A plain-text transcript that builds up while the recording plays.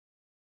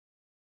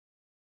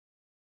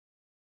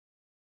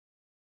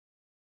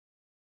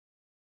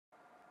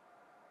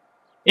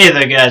Hey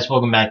there guys,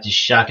 welcome back to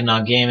Shocking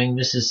Gaming.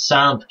 This is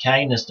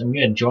SilentProtagonist.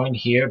 I'm joined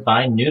here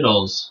by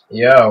Noodles.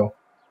 Yo.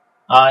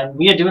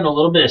 We are doing a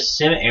little bit of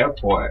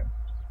SimAirport.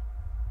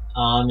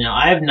 Now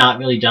I have not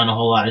really done a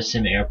whole lot of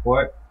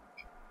SimAirport.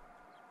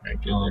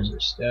 Alright, good, there's our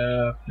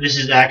stuff. This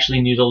is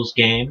actually Noodles'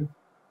 game.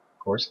 Of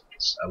course,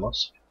 I love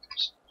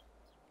SimAirport.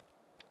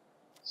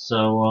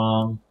 So,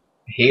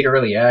 I hate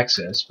early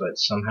access, but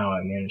somehow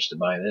I managed to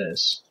buy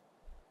this.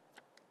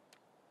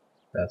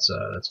 That's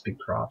big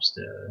props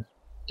to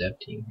dev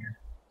team here.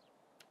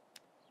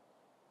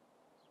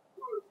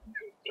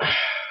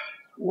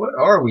 What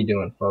are we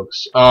doing,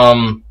 folks?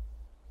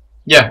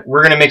 Yeah,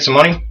 we're gonna make some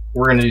money.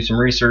 We're gonna do some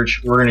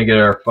research. We're gonna get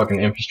our fucking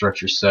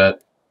infrastructure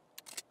set.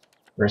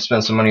 We're gonna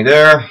spend some money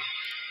there.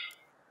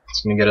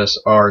 It's gonna get us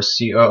our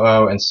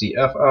COO and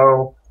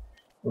CFO.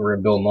 We're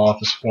gonna build an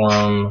office for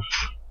them,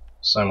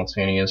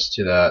 simultaneous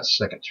to that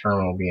second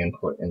terminal being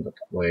put into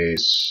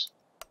place.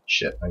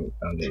 Shit, I need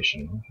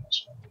foundation.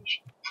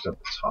 Foundation. It's up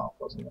the top,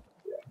 wasn't it?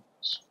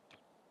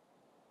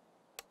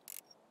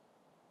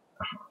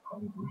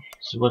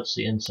 so what's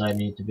the inside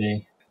need to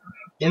be?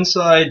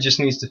 Inside just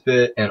needs to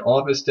fit an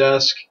office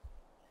desk.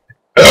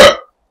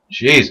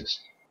 Jesus.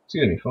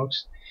 Excuse me,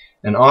 folks.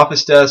 An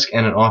office desk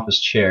and an office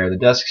chair. The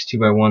desk is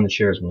 2x1, the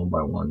chair is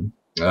 1x1.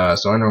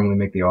 So I normally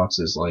make the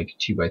offices like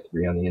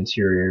 2x3 on the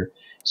interior.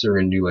 So we're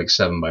going to do like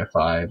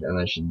 7x5, and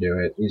that should do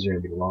it. These are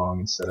going to be long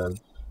instead of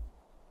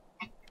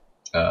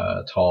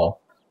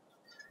tall.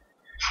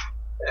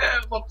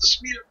 And we'll up the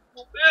speed up a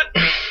little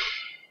bit.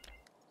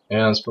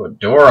 And let's put a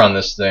door on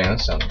this thing. That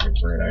sounds like a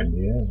great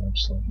idea.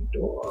 Let's put a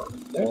door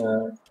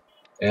there.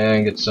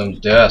 And get some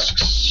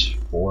desks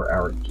for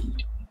our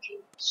geek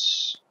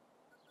agents.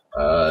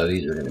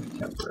 These are going to be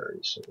temporary,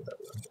 so whatever.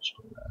 I'm just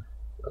going to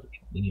rather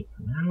convenient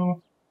for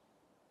now.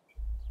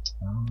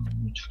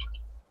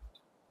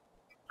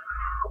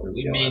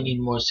 We may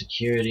need more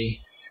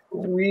security.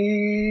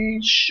 We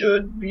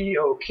should be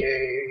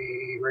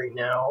okay right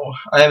now.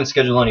 I haven't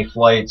scheduled any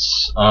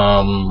flights.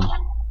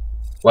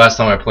 Last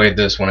time I played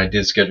this, when I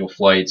did schedule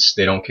flights,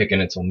 they don't kick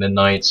in until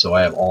midnight, so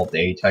I have all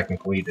day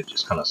technically to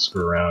just kind of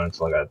screw around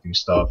until I gotta do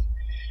stuff.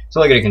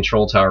 Until I get a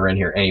control tower in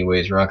here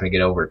anyways, we're not gonna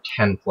get over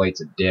 10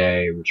 flights a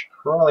day, which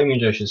probably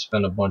means I should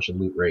spend a bunch of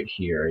loot right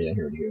here. Yeah,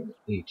 here we go.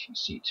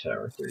 ATC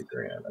tower, 30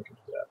 grand. I can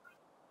do that.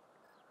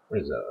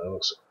 What is that? That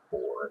looks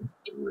like 4 and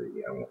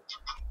 3. I want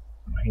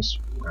nice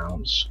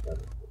round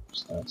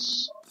squares. That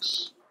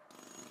sucks.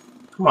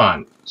 Come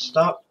on,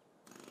 stop.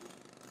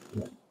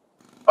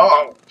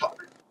 Oh, fuck.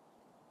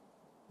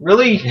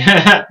 Really?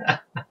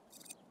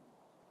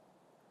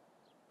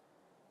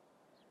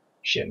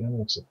 Shit, that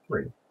looks like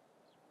 3.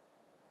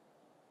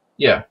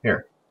 Yeah,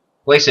 here.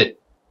 Place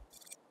it.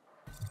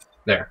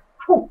 There.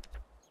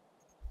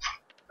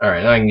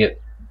 Alright, now I can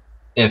get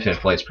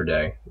infinite flights per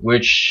day.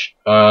 Which,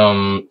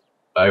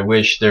 I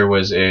wish there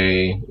was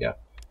a... Yeah.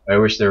 I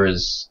wish there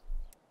was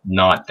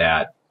not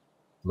that.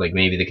 Like,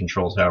 maybe the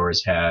control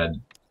towers had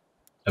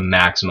a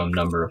maximum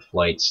number of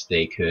flights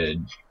they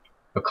could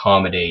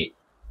accommodate.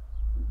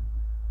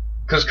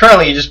 Because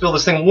currently you just build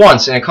this thing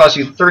once and it costs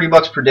you 30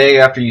 bucks per day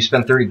after you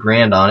spend 30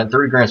 grand on it.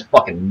 30 grand's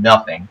fucking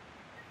nothing.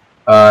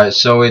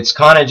 So it's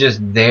kind of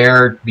just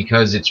there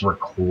because it's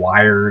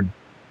required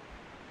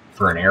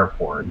for an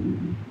airport.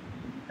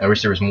 I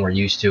wish there was more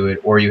use to it,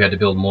 or you had to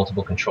build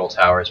multiple control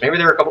towers. Maybe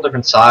there were a couple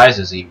different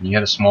sizes even. You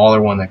had a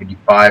smaller one that could do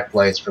 5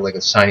 flights for like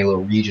a tiny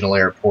little regional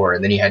airport,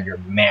 and then you had your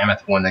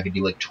mammoth one that could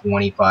do like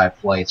 25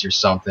 flights or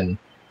something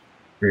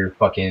for your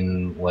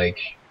fucking, like,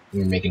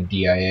 you're making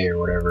DIA or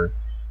whatever.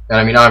 And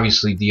I mean,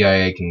 obviously,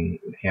 DIA can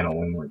handle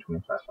way more than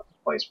 25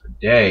 flights per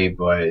day,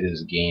 but it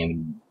is a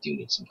game, you do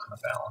need some kind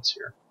of balance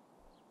here.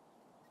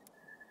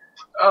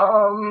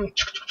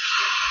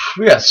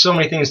 We got so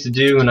many things to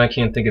do, and I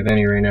can't think of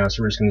any right now,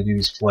 so we're just going to do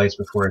these flights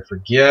before I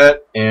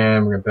forget,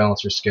 and we're going to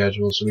balance our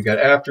schedule. So we got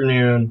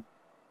afternoon,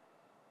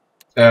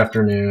 we got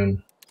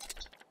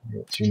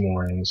 2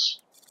 mornings,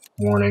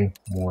 morning,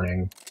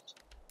 and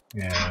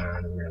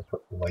we're going to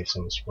put the lights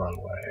on this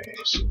runway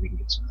so we can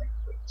get some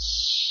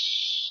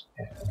exits.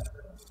 And,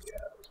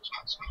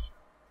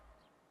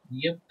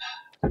 Yep.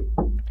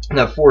 And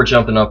that 4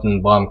 jumping up in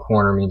the bottom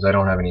corner means I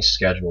don't have any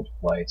scheduled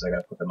flights. I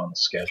gotta put them on the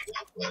schedule,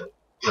 but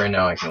right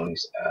now I can at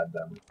least add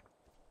them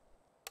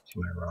to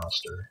my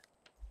roster.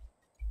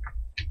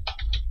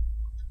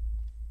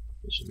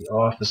 These are the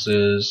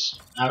offices.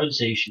 I would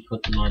say you should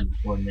put them on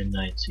before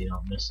midnight so you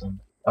don't miss them.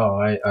 Oh,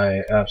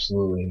 I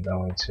absolutely am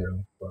going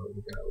to, but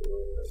we got a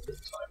little bit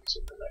of time to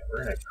midnight.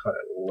 We're gonna cut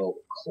it a little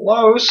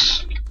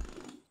close.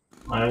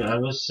 I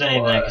was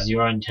saying that because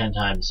you're on 10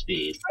 times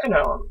speed. I know,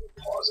 I'm gonna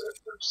pause it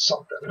or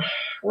something.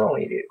 We're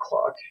only at 8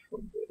 o'clock. We're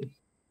good.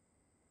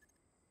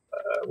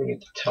 We need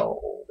to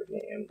tell the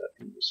game that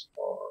these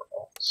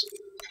are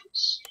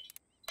offices.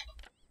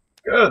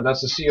 Good,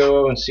 that's the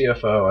COO and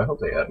CFO. I hope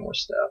they add more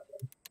staff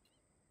then.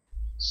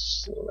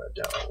 Slow that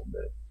down a little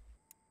bit.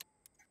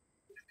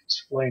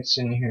 These flights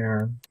in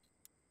here.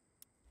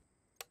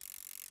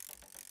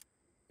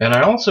 And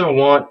I also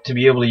want to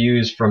be able to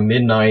use from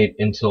midnight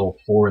until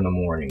 4 in the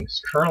morning.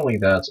 Currently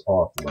that's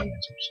off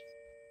limits.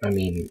 I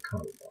mean,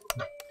 come on.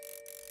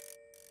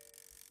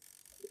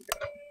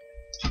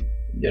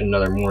 Get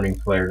another morning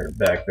flare, gonna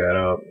back that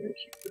up. I'm gonna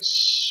keep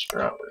this.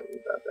 We're not gonna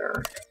leave that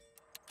there.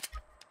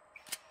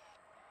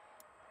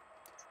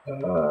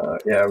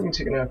 Yeah, we can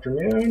take an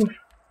afternoon.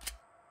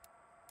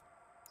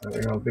 We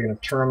have a big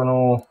enough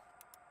terminal.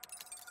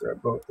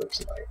 Grab both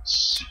those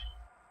nights.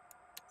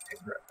 And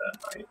grab that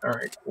night.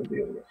 Alright, we'll be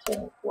able to get 4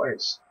 more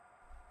flights.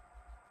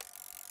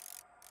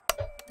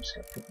 I'm just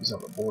gonna put these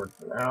on the board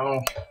for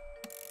now.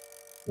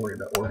 Worry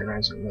about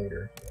organizing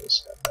later. Let's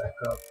step back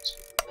up.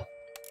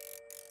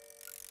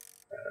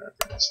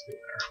 That's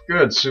there.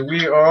 Good, so we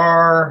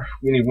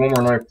need 1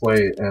 more night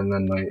flight, and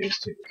then night is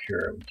taken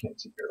care of. We can't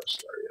take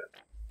Aerostar yet.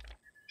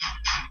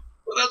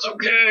 But that's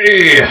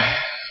okay!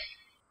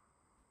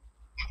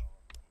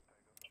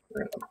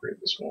 We're gonna upgrade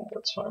this one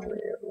more time. We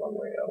have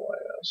runway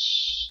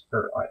LIS,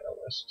 or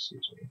ILS,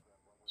 excuse me.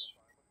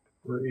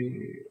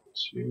 3,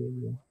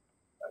 2,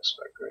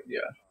 aspect grade,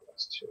 yeah,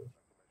 that's 2.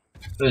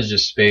 This is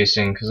just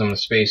spacing, because I'm gonna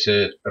space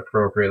it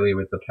appropriately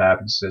with the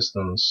PAPI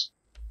systems.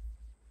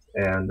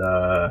 And,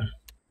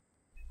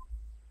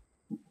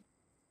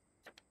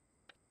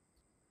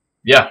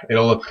 yeah,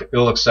 it'll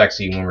look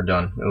sexy when we're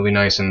done. It'll be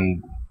nice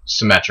and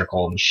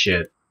symmetrical and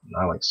shit.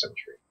 I like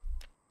symmetry.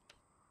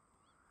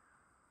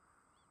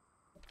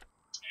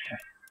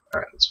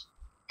 Alright, let's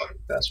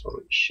fucking fast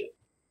forward this shit.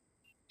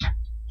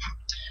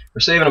 We're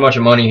saving a bunch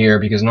of money here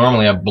because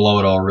normally I blow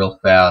it all real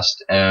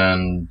fast,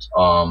 and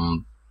I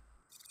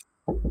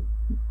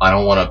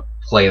don't want to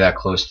play that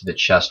close to the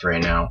chest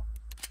right now.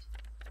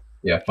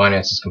 Yeah,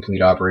 finance is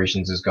complete,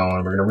 operations is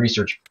going. We're gonna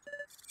research.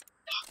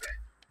 Fuck.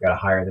 Gotta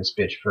hire this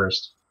bitch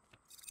first.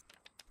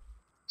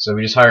 So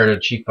we just hired a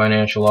chief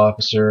financial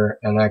officer,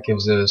 and that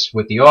gives us,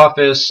 with the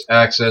office,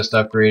 access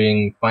to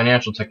upgrading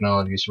financial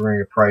technology. So we're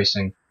gonna get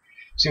pricing.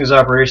 As soon as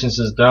operations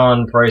is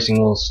done, pricing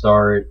will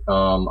start.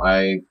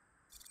 I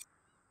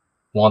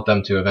want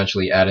them to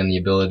eventually add in the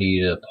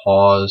ability to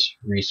pause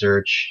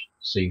research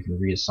so you can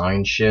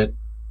reassign shit.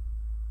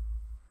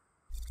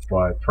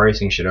 But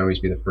pricing should always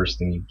be the first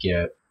thing you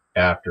get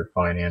after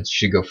finance.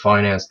 You should go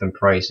finance, then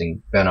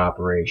pricing, then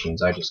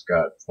operations. I just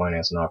got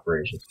finance and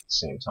operations at the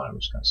same time,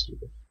 which is kind of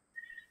stupid.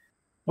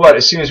 But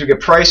as soon as we get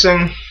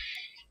pricing,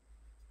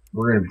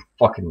 we're gonna be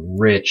fucking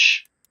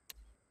rich.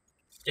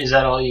 Is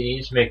that all you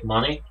need to make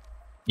money?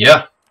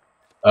 Yeah.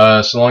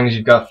 So long as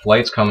you've got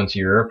flights coming to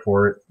your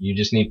airport, you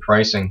just need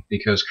pricing.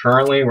 Because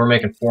currently we're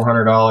making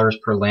 $400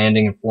 per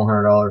landing and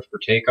 $400 per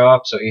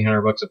takeoff, so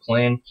 $800 a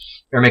plane.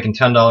 We're making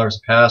 $10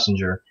 a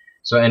passenger.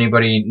 So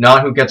anybody,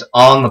 not who gets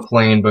on the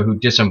plane, but who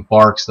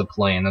disembarks the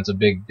plane, that's a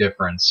big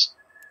difference.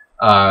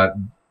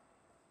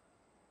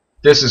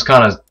 This is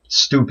kind of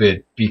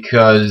stupid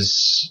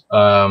because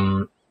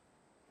our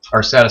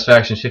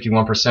satisfaction is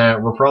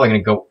 51%. We're probably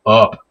going to go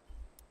up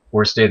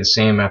or stay the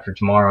same after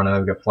tomorrow now that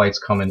we've got flights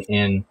coming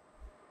in.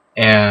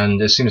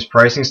 And as soon as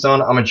pricing's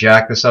done, I'm going to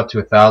jack this up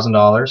to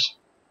 $1,000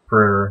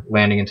 per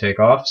landing and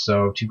takeoff,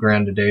 so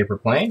 $2,000 a day per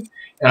plane.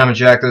 And I'm going to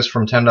jack this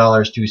from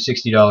 $10 to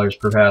 $60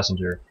 per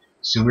passenger.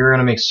 So we're going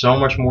to make so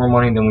much more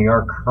money than we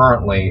are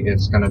currently,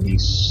 it's going to be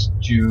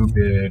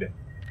stupid.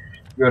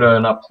 Go to,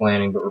 not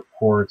planning, but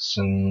reports,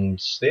 and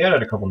they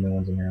added a couple new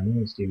ones in here.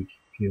 Maybe it's daily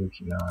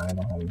no, I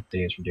don't have enough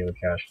days for daily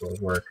cash flow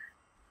work.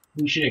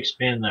 We should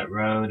expand that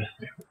road.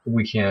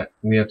 We can't.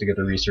 We have to get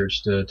the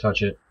research to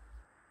touch it.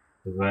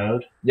 The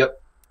road?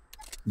 Yep.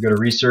 We go to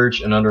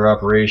research, and under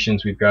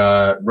operations we've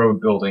got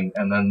road building,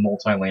 and then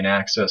multi-lane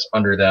access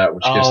under that,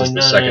 which gives us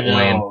the second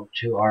lane.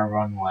 To our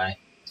runway.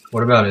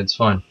 What about it? It's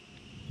fine.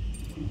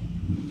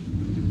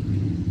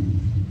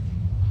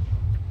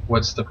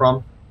 What's the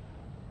problem?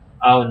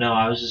 Oh no,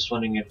 I was just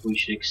wondering if we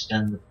should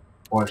extend the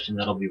portion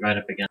that'll be right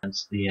up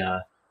against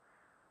the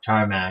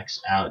tarmacs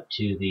out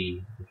to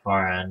the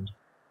far end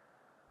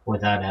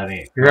without having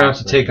it. You're gonna have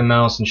to take a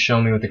mouse and show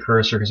me with the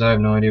cursor because I have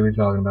no idea what you're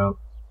talking about.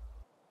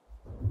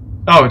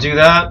 Oh, do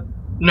that?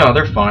 No,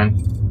 they're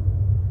fine.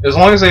 As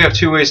long as they have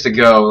 2 ways to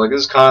go. Like, this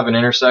is kind of an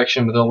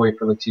intersection, but they'll wait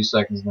for like 2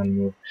 seconds and then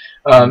move.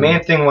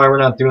 Main thing why we're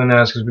not doing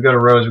that is because we go to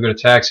roads, we go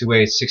to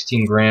taxiway, it's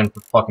 $16,000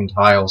 for fucking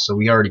tiles, so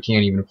we already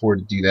can't even afford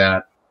to do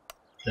that.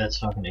 That's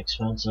fucking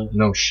expensive.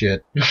 No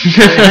shit.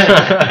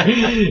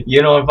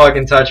 You don't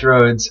fucking touch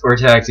roads or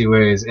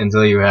taxiways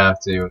until you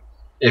have to.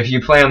 If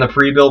you play on the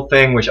pre-built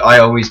thing, which I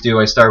always do,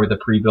 I start with the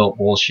pre-built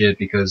bullshit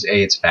because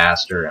A, it's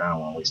faster, and I don't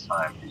want to waste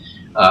time.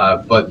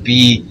 But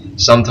B,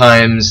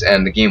 sometimes,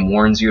 and the game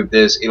warns you of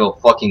this, it'll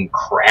fucking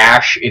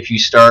crash if you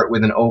start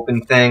with an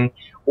open thing,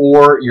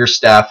 or your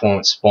staff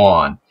won't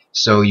spawn.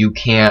 So you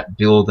can't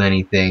build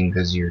anything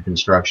because your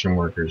construction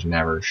workers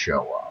never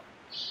show up.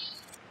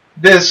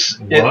 This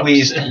at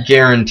least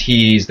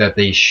guarantees that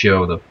they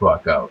show the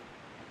fuck up,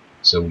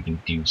 so we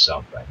can do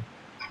something.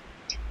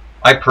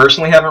 I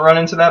personally haven't run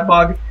into that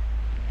bug,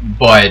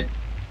 but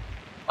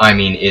I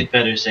mean, it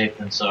better safe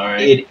than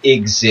sorry. It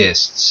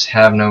exists,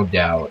 have no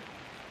doubt.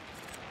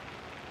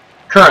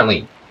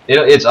 Currently,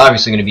 it's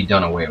obviously going to be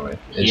done away with.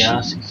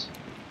 Kiosks?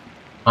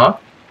 Huh?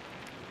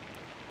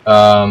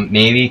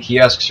 Maybe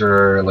kiosks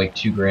are like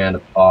 $2,000 a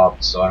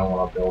pop, so I don't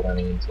want to build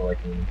any until I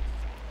can.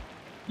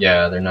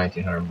 Yeah, they're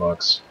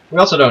 $1,900. We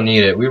also don't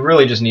need it. We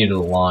really just needed a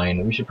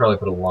line. We should probably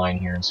put a line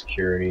here in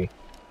security.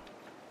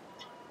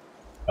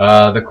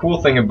 The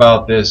cool thing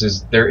about this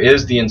is there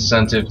is the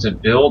incentive to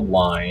build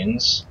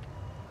lines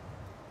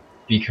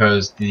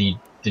because the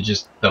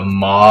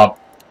mob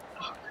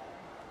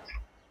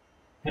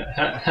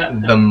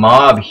the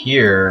mob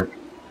here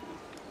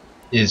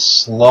is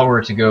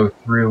slower to go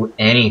through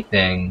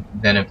anything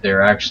than if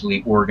they're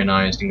actually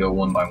organized and go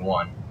one by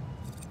one.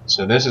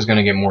 So this is going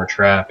to get more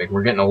traffic.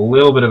 We're getting a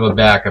little bit of a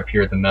backup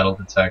here at the metal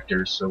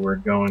detector, so we're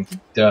going to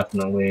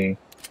definitely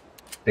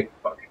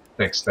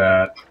fix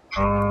that.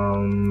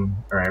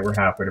 Alright, we're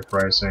halfway to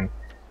pricing.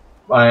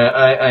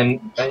 I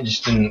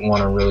just didn't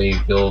want to really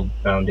build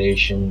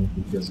foundation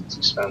because it's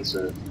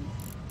expensive.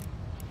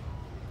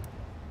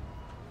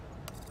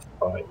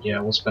 But yeah,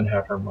 we'll spend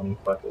half our money,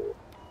 fuck it.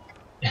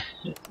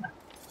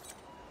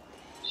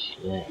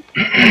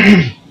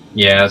 Shit.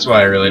 Yeah, that's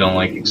why I really don't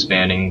like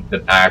expanding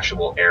the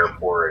actual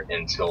airport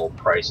until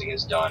pricing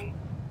is done.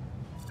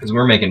 Because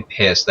we're making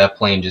piss. That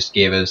plane just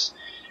gave us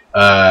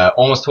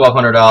almost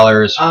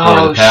 $1,200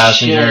 for the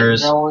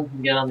passengers. Shit. No one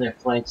can get on their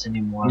flights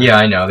anymore. Yeah,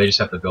 I know. They just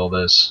have to build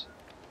us.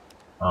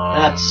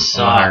 That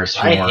sucks.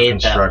 I hate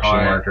construction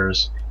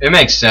workers. It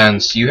makes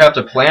sense. You have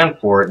to plan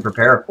for it and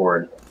prepare for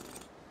it.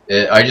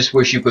 I just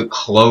wish you could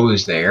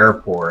close the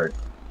airport.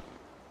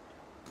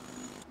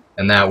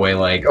 And that way,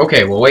 like,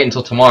 okay, we'll wait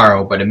until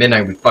tomorrow, but at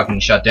midnight we fucking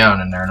shut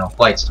down and there are no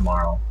flights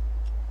tomorrow.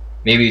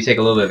 Maybe you take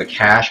a little bit of a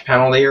cash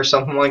penalty or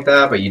something like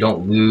that, but you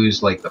don't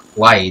lose, like, the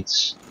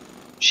flights.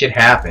 Shit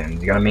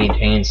happens. You gotta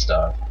maintain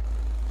stuff.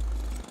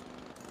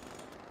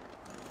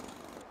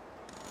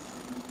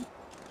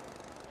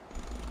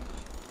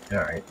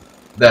 Alright.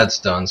 That's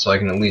done, so I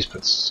can at least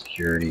put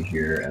security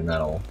here, and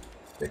that'll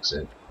fix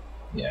it.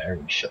 Yeah,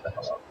 everybody shut the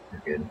hell up.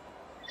 You're good.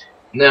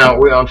 Now,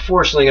 we're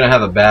unfortunately going to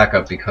have a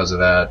backup because of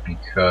that,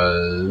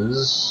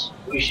 because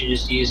we should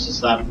just use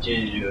this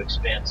opportunity to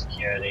expand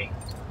security.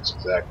 That's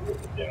exactly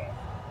what we're doing.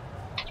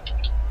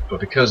 But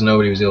because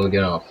nobody was able to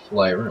get on a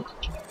flight, we're going to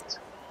put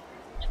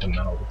the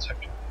metal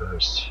detector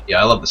first. Yeah,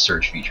 I love the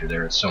search feature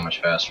there. It's so much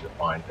faster to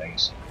find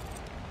things.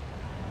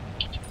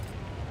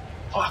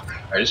 Fuck.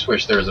 I just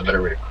wish there was a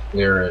better way to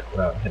clear it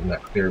without hitting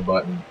that clear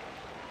button.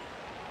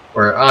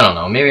 Or, I don't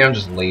know, maybe I'm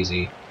just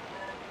lazy.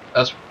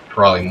 That's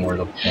probably more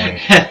the point.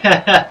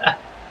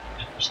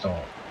 Just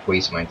don't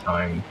waste my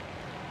time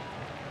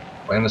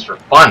playing this for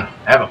fun.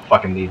 I have a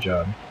fucking day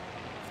job.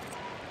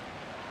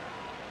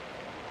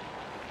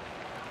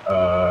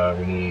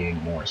 We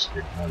need more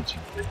security. 1, 2,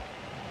 3.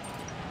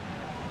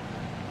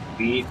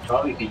 We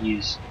probably could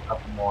use a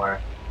couple more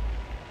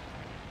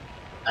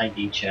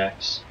ID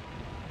checks.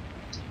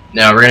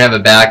 Now we're gonna have a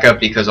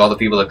backup because all the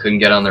people that couldn't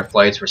get on their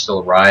flights were still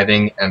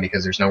arriving, and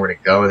because there's nowhere to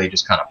go, they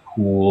just kind of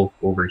pool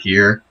over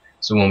here.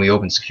 So when we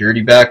open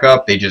security back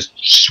up, they just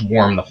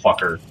swarm the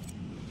fucker.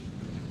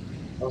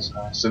 That's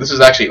nice. So this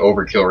is actually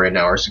overkill right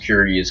now. Our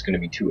security is going to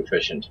be too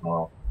efficient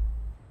tomorrow.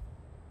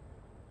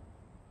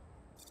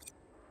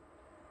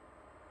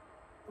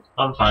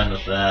 I'm fine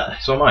with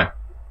that. So am I.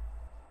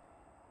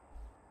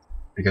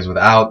 Because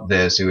without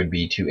this, it would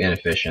be too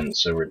inefficient.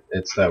 So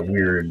it's that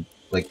weird,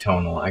 like,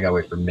 tonal. I gotta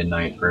wait for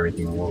midnight for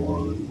everything to roll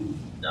over.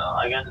 No,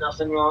 I got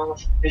nothing wrong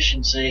with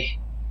efficiency.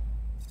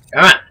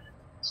 Come on!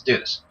 Let's do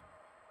this.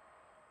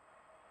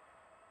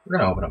 We're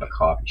gonna open up a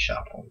coffee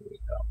shop when we wake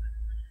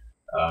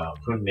up.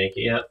 Can we make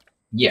it yet?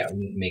 Yeah,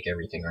 we make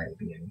everything right at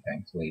the beginning,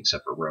 thankfully,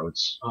 except for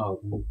roads. Oh,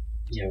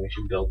 yeah, we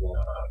should build one.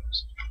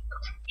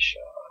 Coffee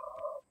shop.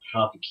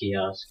 Coffee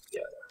kiosk.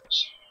 Yeah, there it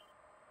is.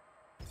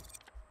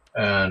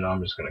 And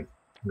I'm just gonna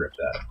rip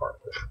that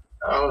apart.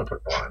 I'm gonna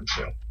put bar in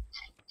too.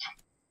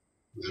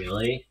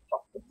 Really?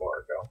 Fuck the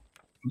bar go.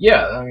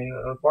 Yeah, I mean,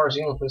 the bar's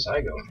the only place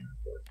I go in.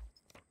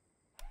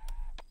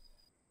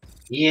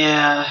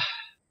 Yeah.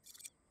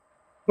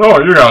 Oh,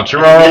 you're not too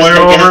early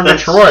over in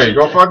Detroit.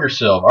 Go fuck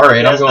yourself.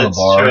 Alright, I'm going to the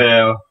bar.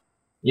 True.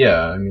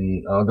 Yeah, I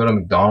mean, I'll go to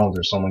McDonald's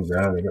or something like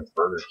that. They got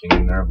Burger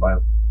King in there. I'll buy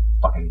a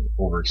fucking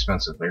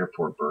over-expensive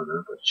airport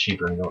burger, but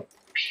cheaper and go.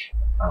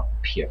 I don't know,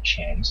 P.F.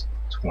 Chang's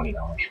 $20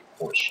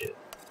 for shit.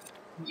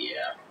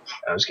 Yeah.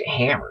 I just get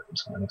hammered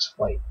until my next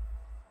flight.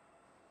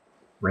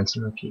 Rinse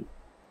and repeat.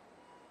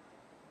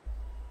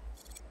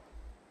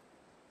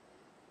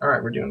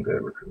 Alright, we're doing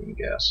good. We're cruising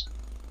gas.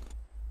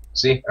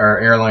 See, our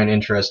airline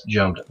interest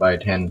jumped by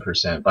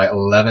 10%, by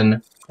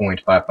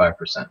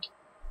 11.55%.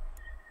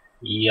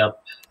 Yep.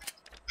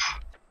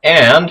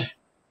 And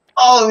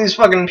all of these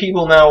fucking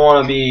people now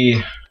want to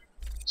be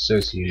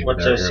associated with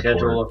What's our our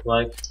schedule look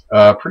like?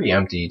 Pretty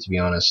empty, to be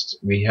honest.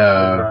 We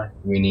have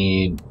we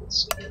need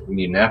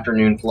an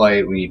afternoon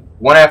flight. We need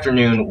one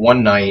afternoon,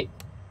 one night,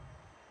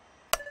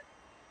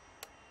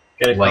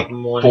 Get a like couple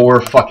morning.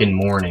 4 fucking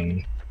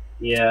morning.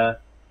 Yeah.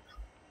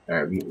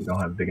 Alright, we don't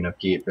have a big enough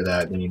gate for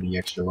that. They need the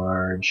extra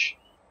large.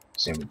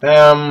 Same with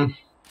them.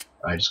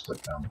 I just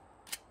clicked them.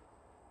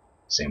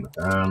 Same with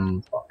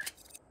them. Fuck.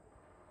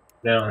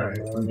 They don't Alright,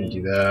 have we can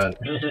do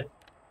that.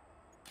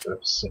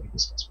 Pacific.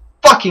 This guy's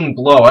fucking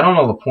blow. I don't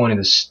know the point of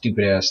this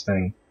stupid ass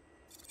thing.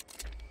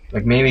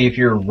 Like maybe if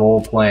you're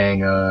role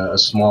playing a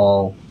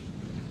small.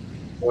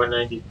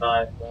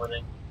 495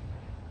 morning.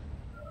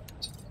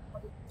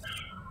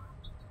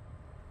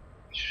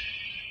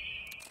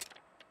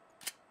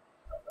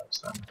 That's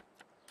done.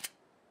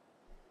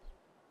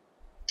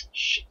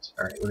 Shit.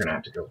 Alright, we're gonna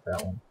have to go with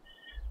that one.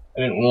 I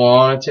didn't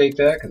want to take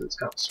that because it's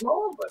kind of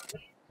small, but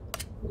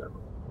whatever.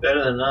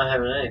 Better than not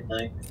having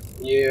anything.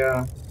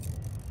 Yeah.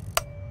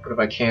 But if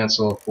I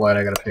cancel a flight,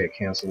 I gotta pay a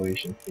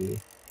cancellation fee.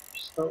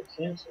 Just don't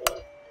cancel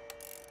it.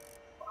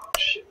 Oh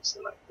shit, it's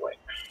the night flight.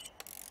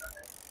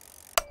 Alright.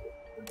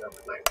 We're done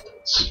with night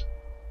flights.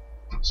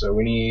 So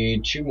we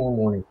need 2 more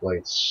morning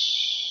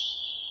flights.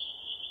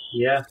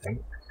 Yeah. I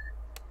think.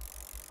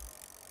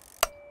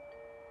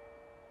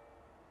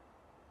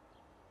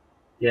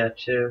 Yeah,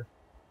 2.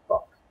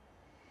 Fuck.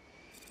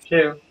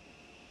 2.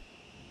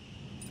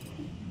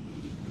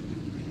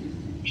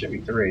 Should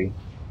be 3.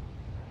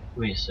 Let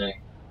me see.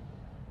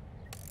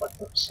 What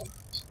the fuck?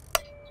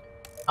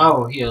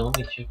 Oh, here, let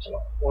me check.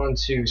 1,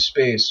 2,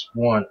 space,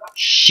 1. Oh,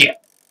 shit!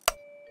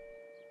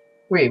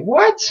 Wait,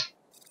 what?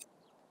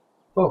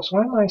 Folks,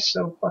 why am I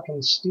so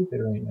fucking stupid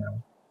right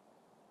now?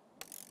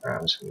 Alright,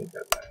 I'm just gonna get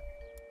that back.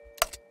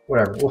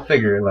 Whatever, we'll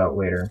figure it out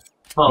later.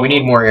 Oh, we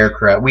need more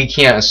aircraft. We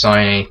can't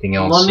assign anything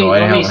else, so I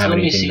don't have let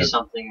me anything see to...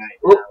 something right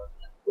now.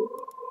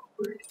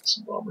 It's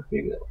a bomber.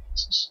 Maybe that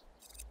was...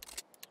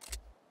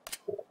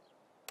 Cool.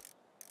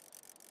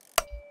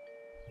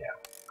 Yeah,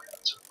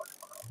 that's a fucking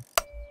problem.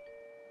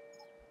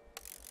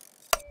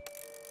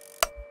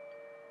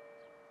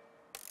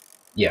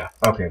 Yeah,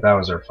 okay, that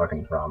was our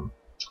fucking problem.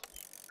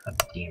 God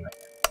damn it.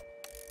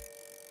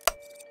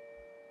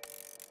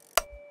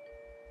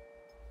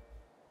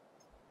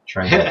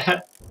 Try and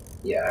get...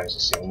 Yeah, I was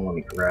just saying, let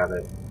me grab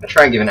it. I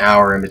try and give an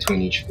hour in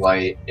between each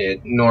flight.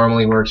 It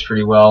normally works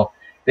pretty well.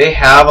 They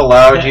have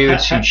allowed you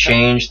to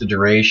change the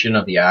duration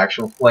of the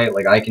actual flight.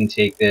 Like, I can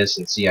take this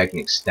and see I can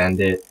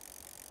extend it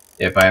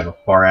if I have a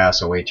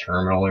far-ass away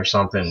terminal or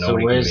something. So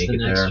Nobody where's can the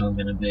make it next there. one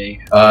gonna be?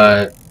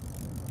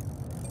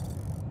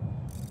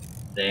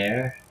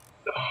 There?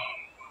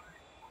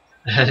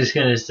 I was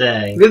gonna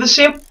say. We have the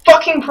same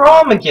fucking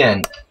problem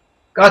again!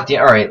 God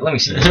damn, alright, let me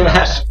see this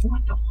mouse.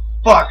 What the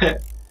fuck?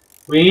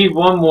 We need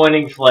one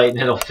morning flight and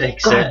it'll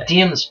fix God it.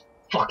 damn this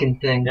fucking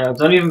thing. No,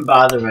 don't even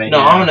bother right No,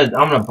 now. I'm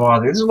gonna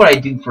bother. This is what I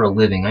do for a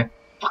living. I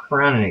fuck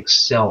around in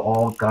Excel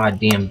all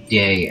goddamn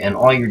day, and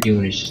all you're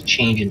doing is just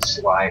changing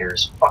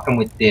sliders, fucking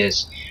with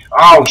this.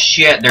 Oh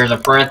shit, there's a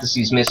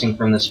parentheses missing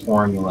from this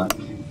formula.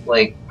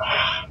 Like,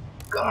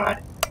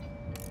 God.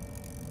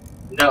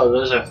 No,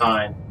 those are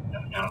fine.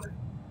 No.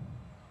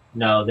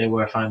 No, they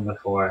were fine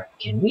before.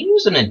 Can we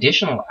use an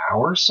additional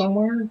hour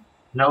somewhere?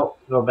 No,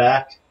 go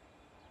back.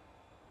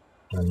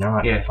 They're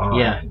not Here, fine.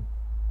 yeah.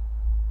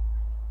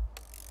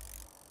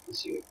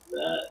 Let's see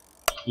that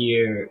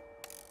here,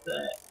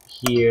 that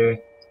here.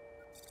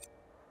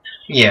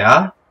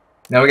 Yeah.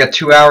 Now we got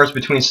 2 hours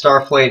between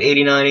Starflight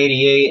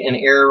 8988 and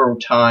air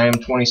time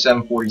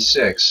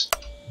 2746.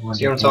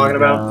 See what I'm talking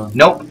about?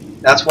 Nope.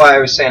 That's why I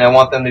was saying I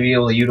want them to be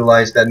able to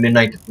utilize that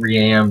midnight to 3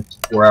 a.m.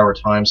 4-hour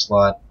time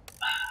slot.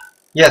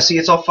 Yeah, see,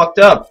 it's all fucked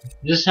up.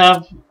 Just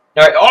have.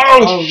 Alright,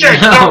 oh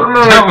shit! No,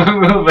 don't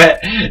remove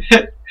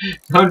it.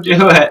 Don't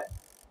do it.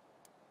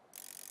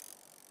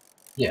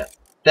 Yeah,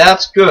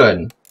 that's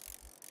good.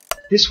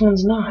 This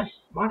one's not.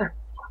 Motherfucker.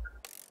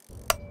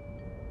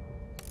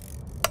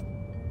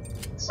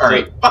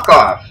 Alright, fuck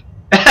off.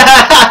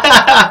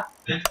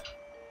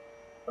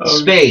 Oh,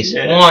 space.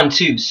 shit. 1,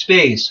 2,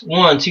 space.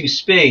 1, 2,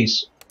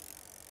 space.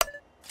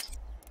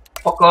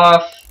 Fuck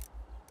off.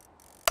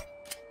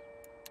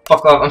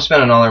 Fuck off. I'm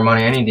spending all our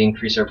money. I need to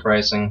increase our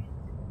pricing.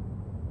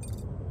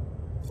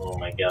 Oh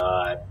my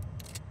god.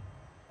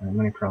 Alright,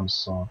 money problems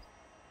solved.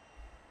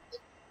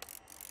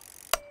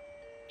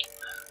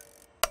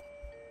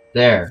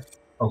 There.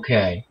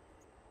 Okay.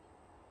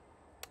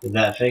 Did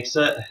that fix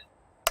it?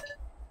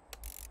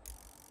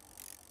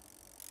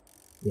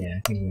 Yeah,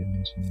 I think we have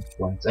nice one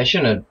flights. I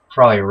shouldn't have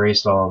probably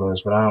erased all of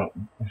those, but I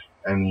don't.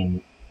 I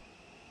mean,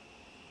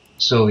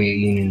 Soviet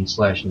Union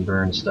slash and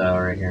burn style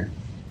right here.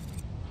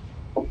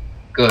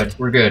 Good.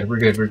 We're good. We're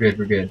good. We're good.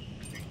 We're good.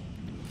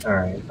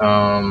 Alright,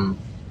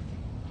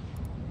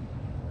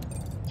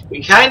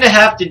 We kinda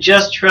have to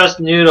just trust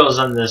Noodles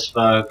on this,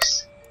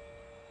 folks.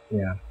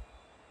 yeah.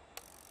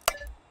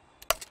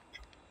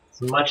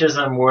 As much as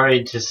I'm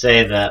worried to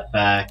say that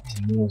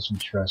fact. Noodles we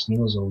trust.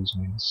 Noodles always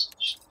wins.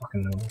 Just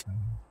fucking know what I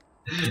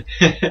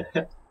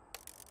mean.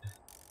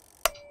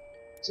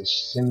 It's a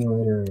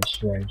simulator or a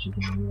strategy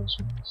game. Noodles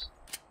wins.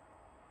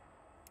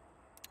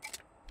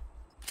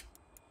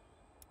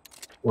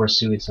 Or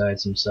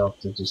suicides himself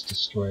to just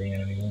destroy the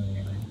enemy.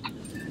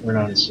 We're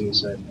not a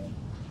suicide man.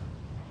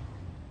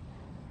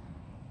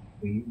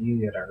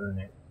 You gotta earn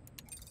it.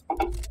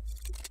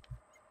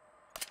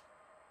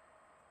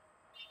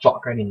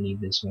 Fuck, I didn't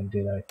need this one,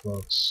 did I,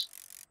 folks?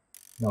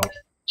 No.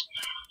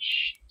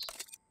 Shit.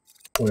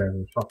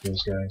 Whatever, fuck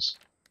those guys.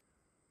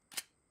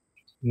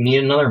 We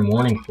need another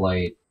morning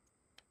flight.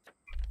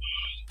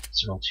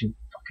 flights are all too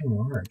fucking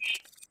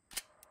large.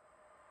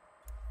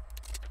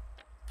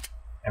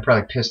 I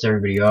probably pissed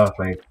everybody off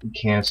by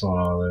canceling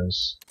all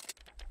those.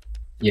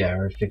 Yeah,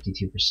 we're at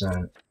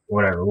 52%.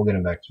 Whatever, we'll get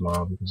them back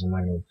tomorrow because I'm not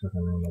gonna fucking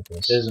around like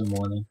this. It is a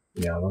morning.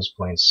 Yeah, those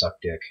planes suck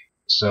dick.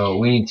 So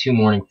we need 2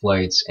 morning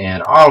flights,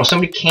 and oh,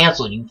 somebody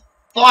canceled, you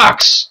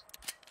fucks!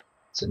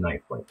 It's a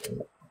night flight thing.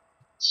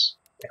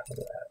 Yeah, look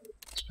at that.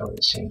 It's probably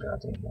the same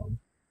goddamn one.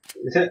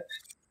 Is it?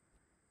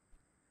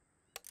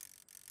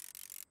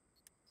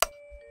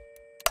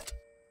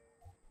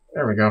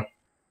 There we go.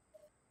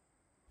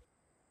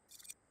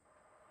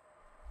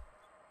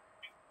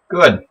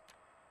 Good.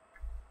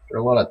 There are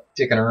a lot of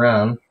dicking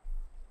around.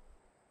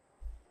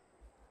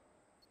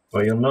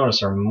 But you'll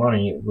notice our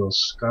money will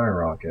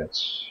skyrocket.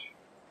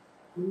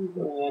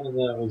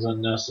 That was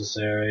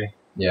unnecessary.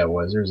 Yeah, it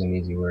was. There's an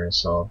easy way to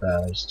solve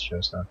that. I just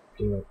chose not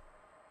to do it.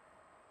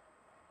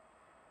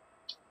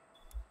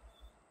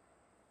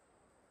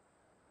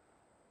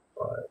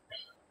 But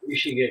We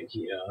should get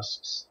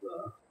kiosks,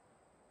 though.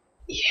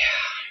 yeah.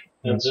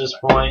 At this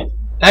point.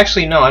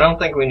 Actually, no, I don't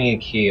think we need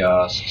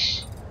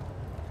kiosks.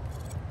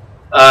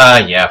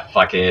 Yeah,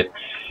 fuck it.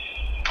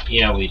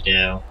 Yeah, we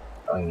do.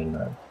 I need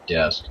a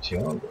desk too.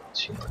 I'll get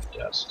 2 more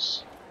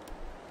desks.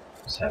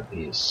 Just have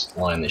these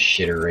line the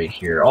shitter right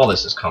here. All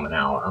this is coming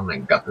out. Oh my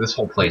god, this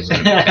whole place is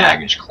gonna be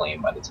baggage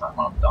claim by the time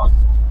I'm done.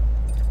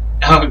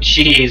 Oh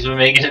jeez, we're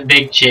making a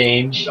big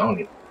change. Don't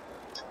get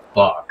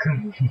fuck.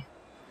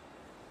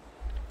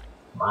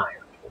 My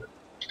airport.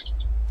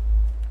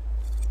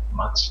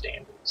 My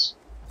standards.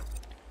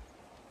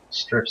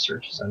 Strip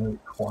searches on every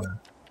corner.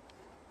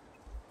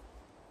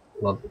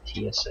 Love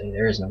the TSA.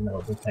 There is no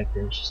metal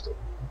detector. It's just a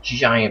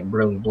giant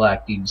burly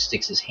black dude who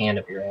sticks his hand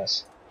up your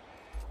ass.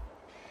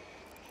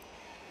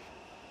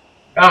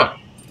 Come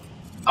on.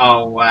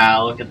 Oh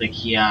wow, look at the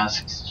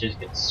kiosks just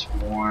get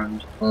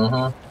swarmed.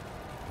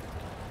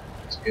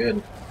 It's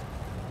good.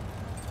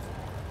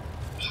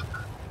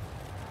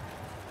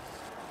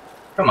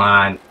 Come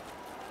on.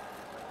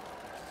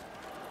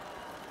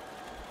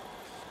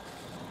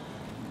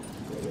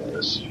 Look at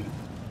this.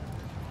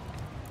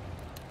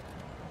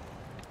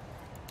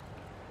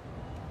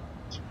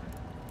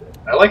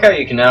 I like how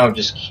you can now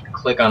just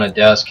click on a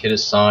desk, hit a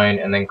sign,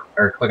 and then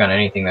or click on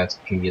anything that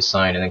can be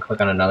assigned, and then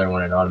click on another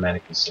one and it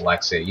automatically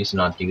selects it. It used to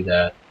not do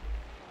that.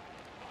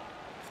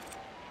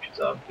 She's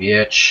a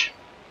bitch.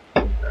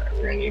 Alright,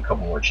 we're gonna need a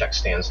couple more check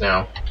stands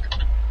now.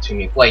 2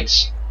 new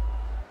plates.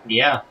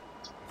 Yeah.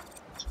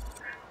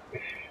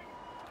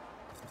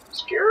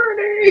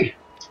 Security!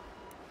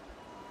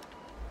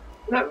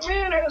 That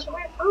man has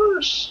my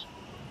purse!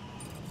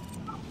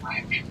 Why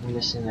are people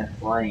missing their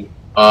flight?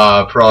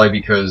 Probably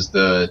because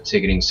the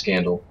ticketing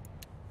scandal.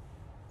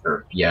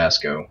 Or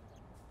fiasco.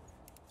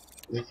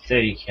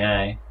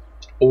 30K.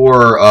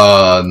 Or,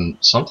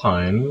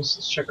 sometimes,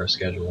 let's check our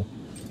schedule.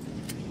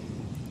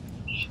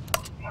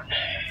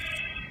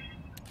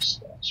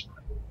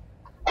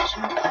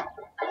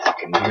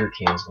 Fucking beer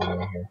cans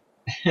over here.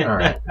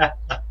 Alright.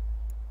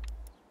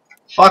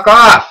 Fuck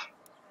off!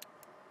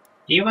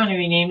 Do you want to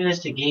rename this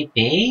to Gate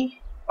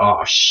B?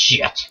 Oh,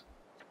 shit.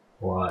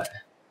 What?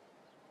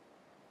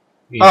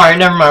 Alright,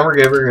 never mind, we're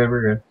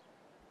good.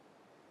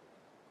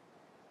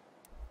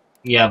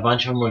 Yeah, a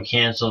bunch of them were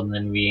cancelled and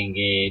then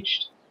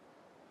re-engaged.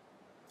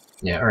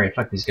 Yeah, alright,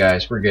 fuck these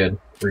guys, we're good.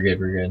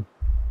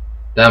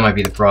 That might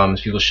be the problem,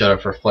 is people showed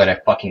up for a flight I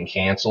fucking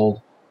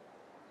cancelled.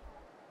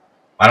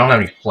 I don't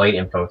have any flight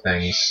info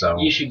things, so...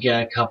 You should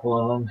get a couple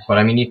of them. But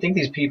I mean, you'd think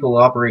these people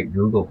operate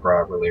Google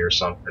properly or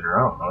something, or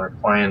I don't know, they're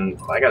playing...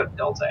 I got a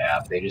Delta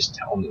app, they just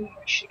tell me when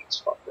my shit gets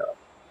fucked up.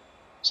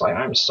 It's like,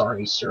 I'm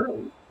sorry, sir,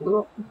 we blew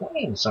up the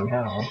plane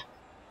somehow.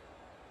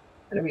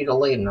 Gonna be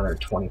delayed another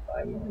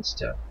 25 minutes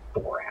to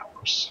 4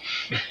 hours.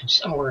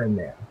 Somewhere in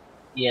there.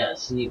 Yeah,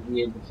 see,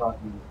 we had to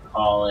fucking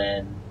call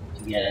in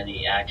to get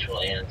any actual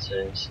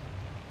answers.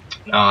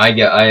 No,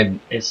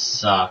 It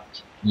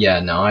sucked.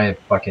 Yeah, no, I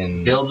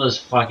fucking... Build those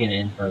fucking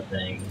info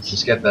things.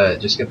 Just get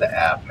the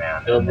app,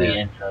 man. Build the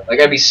info. Like,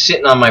 I'd be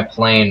sitting on my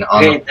plane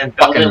on the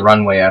fucking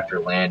runway after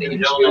landing,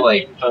 and just be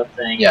like,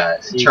 yeah,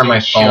 so turn my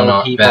phone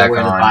back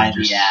on. Buy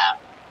just, the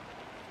app.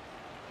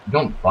 You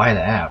don't buy the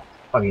app. What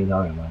the fuck are you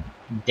talking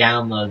about?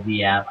 Download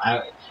the app.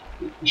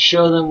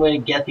 Show them where to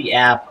get the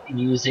app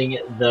using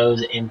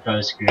those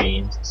info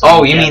screens. So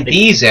oh, you mean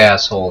these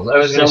assholes? I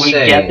was gonna say. So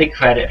we get the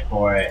credit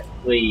for it,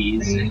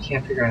 please. I mean, I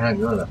can't figure out how to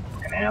go to the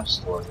fucking app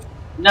store.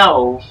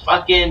 No,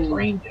 fucking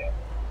Brain dead.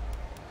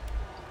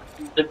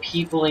 the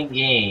people in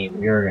game.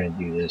 We are gonna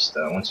do this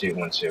though. Once you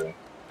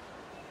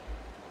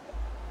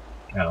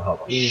that'll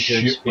help us. You need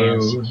to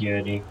expand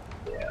security.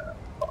 Yeah,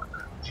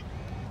 fuck.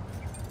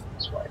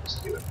 That's why I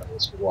just do it by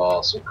this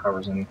wall so it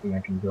covers anything I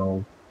can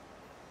build.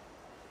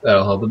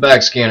 That'll help. The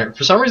back scanner.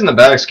 For some reason, the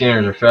back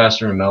scanners are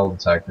faster than metal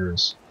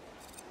detectors.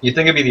 You'd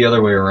think it'd be the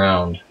other way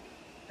around,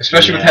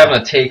 especially with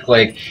having to take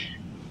like.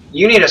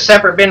 You need a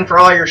separate bin for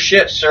all your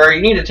shit, sir.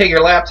 You need to take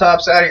your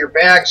laptops out of your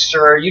bag,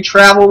 sir. You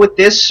travel with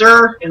this,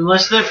 sir?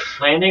 Unless they're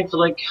planning for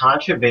like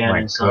contraband Oh my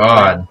and something.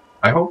 god.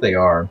 I hope they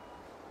are.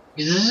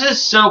 Because this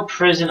is so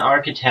prison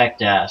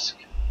architect-esque.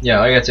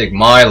 Yeah, I gotta take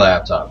my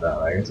laptop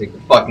out. I gotta take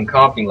the fucking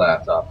company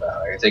laptop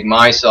out. I gotta take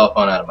my cell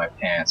phone out of my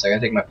pants. I gotta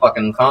take my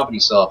fucking company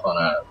cell phone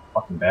out of the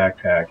fucking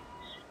backpack.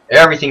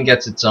 Everything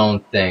gets its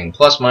own thing.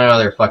 Plus my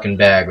other fucking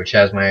bag, which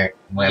has my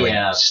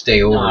like,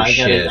 stay over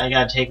shit. I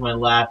gotta take my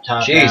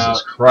laptop out.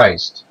 Jesus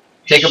Christ.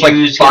 Take up like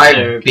Shoes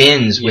 5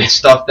 bins with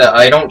stuff that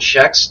I don't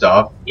check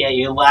stuff. Yeah,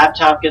 your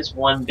laptop gets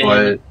 1 bin.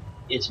 But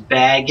its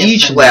bag gets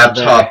each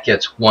another. laptop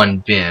gets 1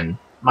 bin.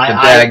 My the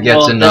bag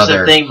gets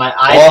another. The thing, my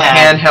All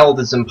iPad, handheld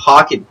is in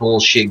pocket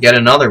bullshit. Get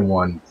another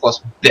one, plus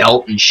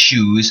belt and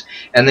shoes,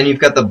 and then you've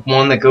got the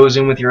one that goes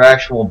in with your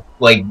actual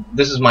like.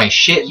 This is my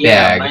shit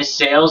bag. My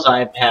sales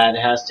iPad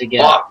has to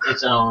get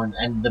its own,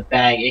 and the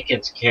bag it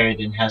gets carried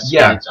and has to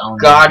get its own.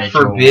 God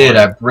forbid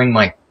I bring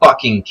my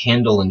fucking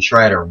Kindle and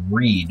try to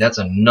read. That's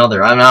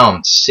another. I'm now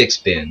on 6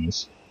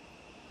 bins.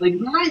 Like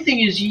my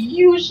thing is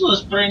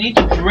useless, but I need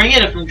to bring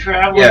it if I'm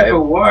traveling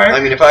for work. I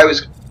mean, if I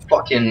was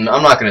fucking,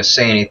 I'm not gonna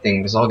say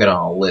anything because I'll get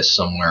on a list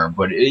somewhere.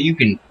 But you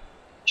can,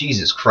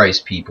 Jesus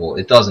Christ, people,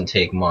 it doesn't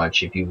take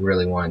much if you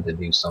really wanted to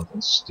do something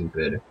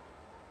stupid.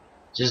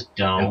 Just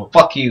don't. And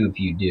fuck you if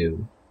you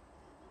do.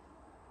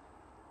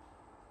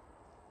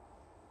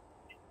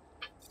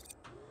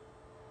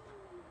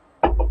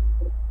 All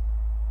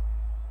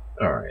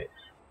right.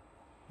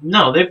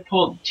 No, they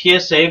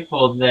TSA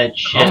pulled that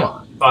shit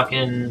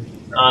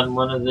fucking on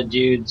one of the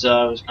dudes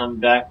I was coming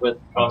back with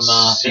from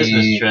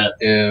business trip.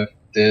 If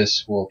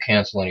this will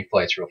cancel any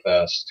flights real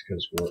fast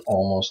because we're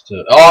almost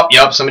to. Oh,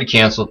 yep, somebody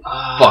canceled.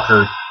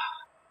 Fucker.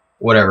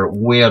 Whatever.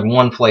 We had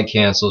 1 flight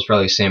canceled. It's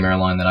probably the same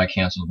airline that I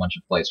canceled a bunch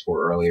of flights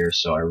for earlier,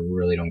 so I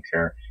really don't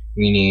care.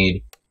 We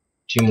need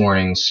 2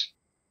 mornings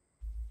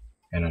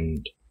and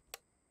an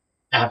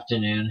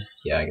afternoon.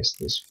 Yeah, I guess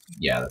this.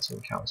 Yeah, that's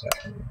what counts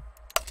afternoon.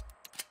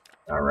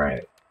 All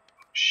right.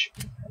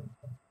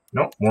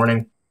 Nope.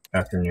 Morning,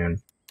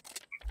 afternoon.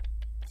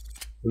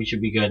 We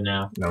should be good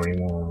now. No, we need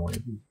more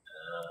morning.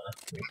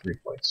 3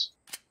 flights.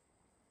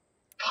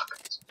 Fuck.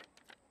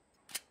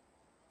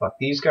 Fuck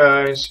these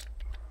guys.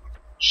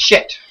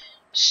 Shit.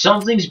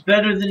 Something's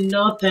better than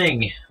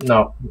nothing.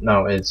 No,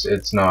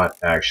 it's not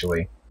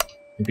actually,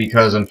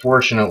 because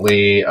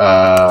unfortunately,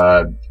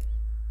 I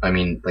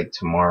mean, like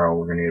tomorrow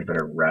we're gonna get a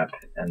better rep,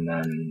 and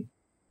then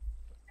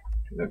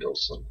I'm gonna build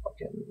some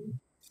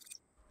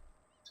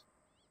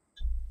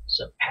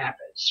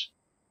habits.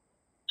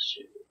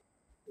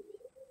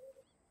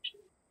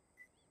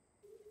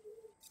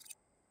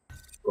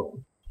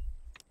 Boom.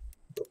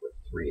 Go with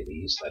 3 of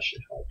these. That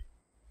should help.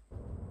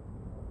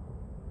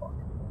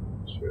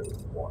 2,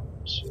 1,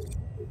 2, 3.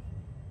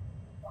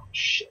 Oh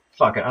shit!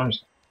 Fuck it. I'm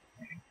just.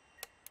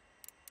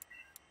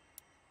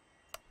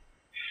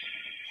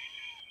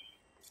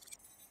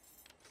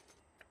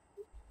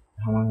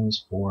 How long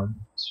is 4?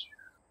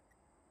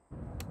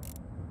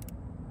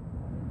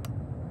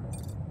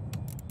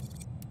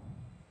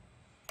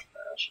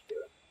 That should do it.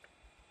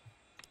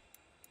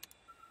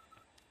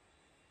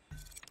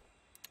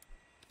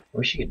 I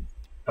wish you could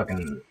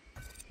fucking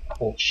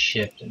hold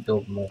shift and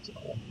build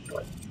multiple,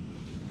 but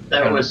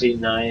that would be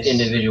nice.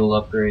 Individual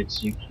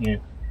upgrades you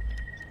can't.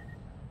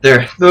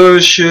 There,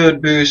 those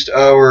should boost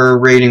our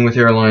rating with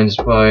airlines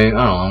by, I don't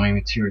know,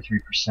 maybe 2 or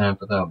 3%,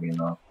 but that'll be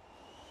enough.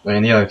 I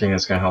mean, the other thing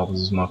that's gonna help is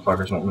these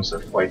motherfuckers won't miss their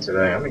flight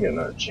today. I'm gonna get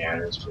another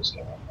janitor's first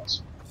game on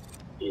this.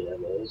 Yeah,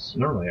 it is.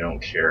 Normally I don't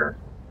care.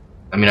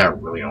 I mean, I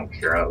really don't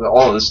care.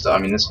 All of this stuff,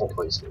 I mean, this whole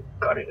place is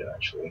gutted,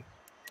 actually.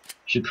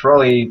 Should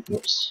probably,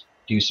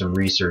 do some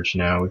research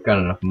now. We've got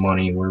enough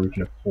money where we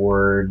can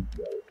afford,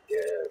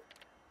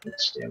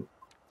 next damn.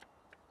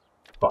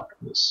 Fuck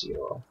this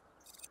CLO.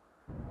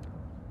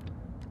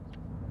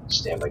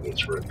 Standby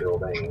gates for a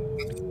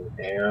building,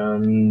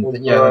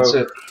 and yeah, that's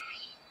it.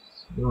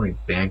 We don't need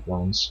bank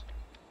loans.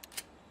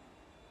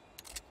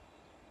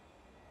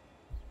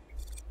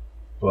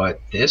 But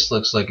this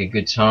looks like a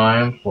good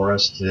time for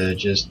us to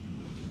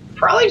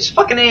probably just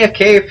fucking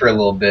AFK for a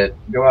little bit.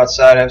 Go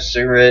outside, have a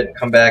cigarette,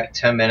 come back in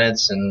 10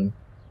 minutes, and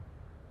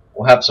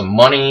we'll have some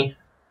money.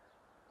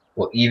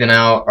 We'll even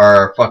out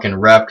our fucking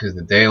rep because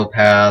the day will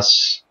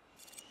pass.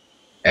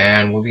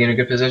 And we'll be in a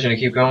good position to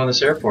keep going with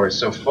this airport.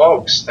 So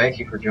folks, thank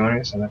you for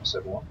joining us on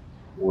episode 1.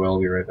 We'll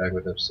be right back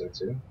with episode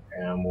 2.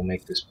 And we'll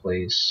make this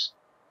place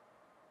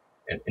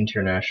an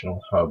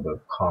international hub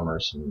of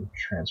commerce and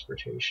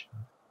transportation.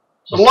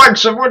 The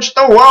likes of which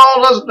the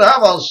world has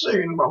never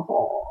seen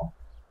before.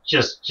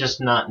 Just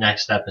not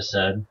next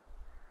episode.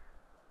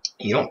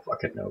 You don't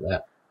fucking know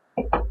that.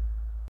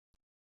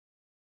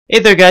 Hey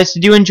there guys,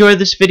 did you enjoy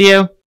this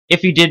video?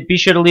 If you did, be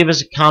sure to leave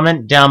us a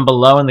comment down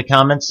below in the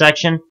comments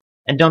section.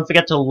 And don't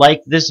forget to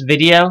like this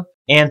video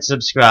and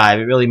subscribe.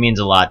 It really means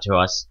a lot to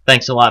us.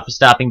 Thanks a lot for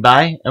stopping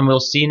by, and we'll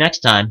see you next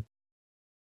time.